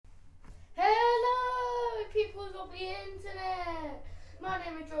the internet! My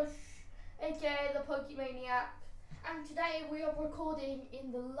name is Josh, aka the Pokemaniac, and today we are recording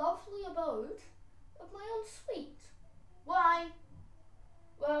in the lovely abode of my own suite. Why?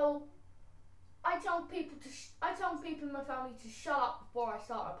 Well, I tell people in my family to shut up before I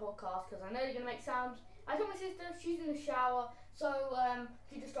start my podcast because I know they're gonna make sounds. I told my sister she's in the shower, so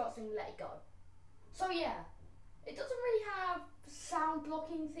she just starts singing "Let It Go." So yeah, it doesn't really have sound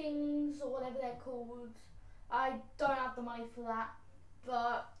blocking things or whatever they're called. I don't have the money for that,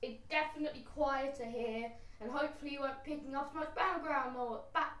 but it's definitely quieter here, and hopefully you won't be picking up so much background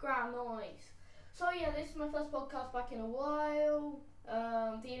noise. So yeah, this is my first podcast back in a while.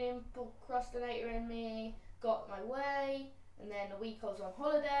 The procrastinator in me got my way, and then a week I was on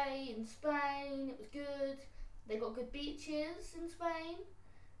holiday in Spain. It was good. They got good beaches in Spain.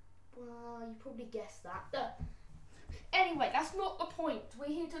 Well, you probably guessed that. Anyway, that's not the point. We're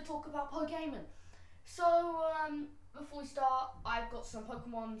here to talk about Pokemon. So, before we start, I've got some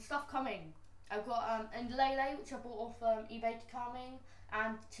Pokemon stuff coming. I've got Lele, which I bought off eBay coming,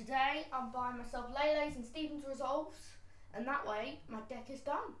 and today I'm buying myself Lele's and Steven's Resolves, and that way my deck is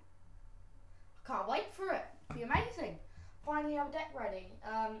done. I can't wait for it. It'll be amazing. Finally have a deck ready.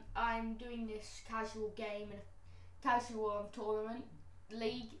 I'm doing this casual game in a casual tournament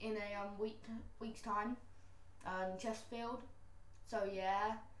league in a week's time, Chesterfield. So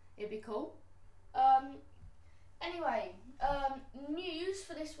yeah, it'd be cool. Anyway, news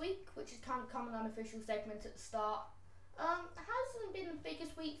for this week, which is kind of coming unofficial segment at the start. Hasn't been the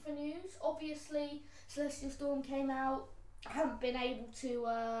biggest week for news. Obviously, Celestial Storm came out. I haven't been able to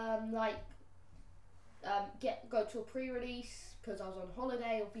go to a pre-release because I was on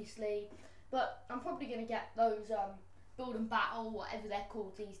holiday, obviously. But I'm probably gonna get those Build and Battle, whatever they're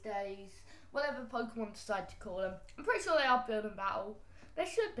called these days, whatever Pokemon decide to call them. I'm pretty sure they are Build and Battle. They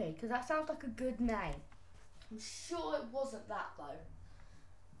should be, because that sounds like a good name. I'm sure it wasn't that though.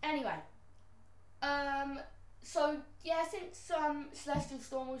 Anyway, so yeah, since Celestial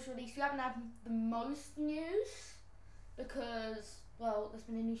Storm was released, we haven't had the most news because, well, there's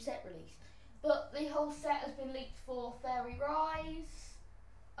been a new set released. But the whole set has been leaked for Fairy Rise.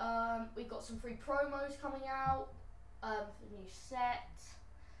 We've got some free promos coming out for the new set.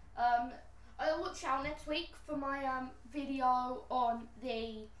 Watch out next week for my video on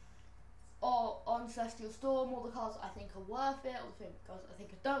on Celestial Storm, all the cards I think are worth it, all the cards I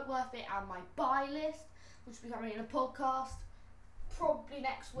think are don't worth it, and my buy list, which will be coming in a podcast probably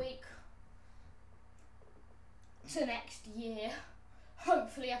next week to next year.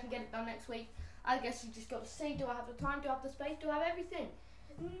 Hopefully I can get it done next week. I guess you just got to see, do I have the time, do I have the space, do I have everything?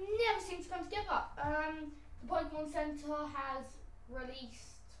 Never seems to come together. The Pokemon Center has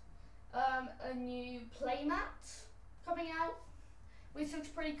released a new playmat coming out, which looks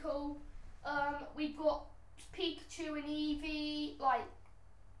pretty cool. We've got Pikachu and Eevee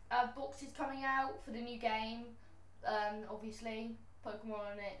boxes coming out for the new game. Obviously,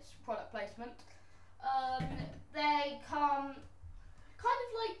 Pokemon and its product placement. They come kind of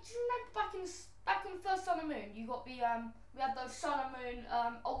like, do you remember back in the first Sun and Moon? You got the we had those Sun and Moon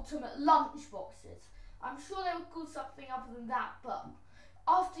Ultimate lunch boxes. I'm sure they would call something other than that, but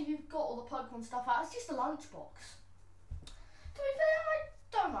after you've got all the Pokemon stuff out, it's just a lunch box. To be fair, I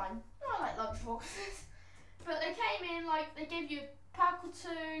don't mind. I like lunch boxes. But they came in, they gave you a pack or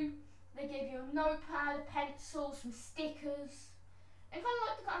two, they gave you a notepad, a pencil, some stickers, and kind of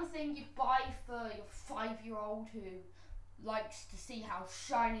like the kind of thing you buy for your 5-year-old who likes to see how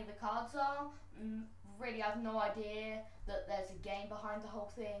shiny the cards are, and really has no idea that there's a game behind the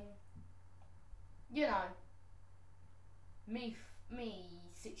whole thing. You know, me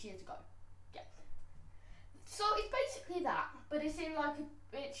 6 years ago. Yeah. So it's basically that, but it's in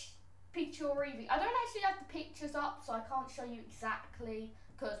it's Pikachu or Eevee. I don't actually have the pictures up, so I can't show you exactly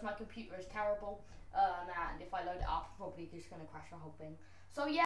because my computer is terrible. And if I load it up, I'm probably just gonna crash the whole thing. So yeah.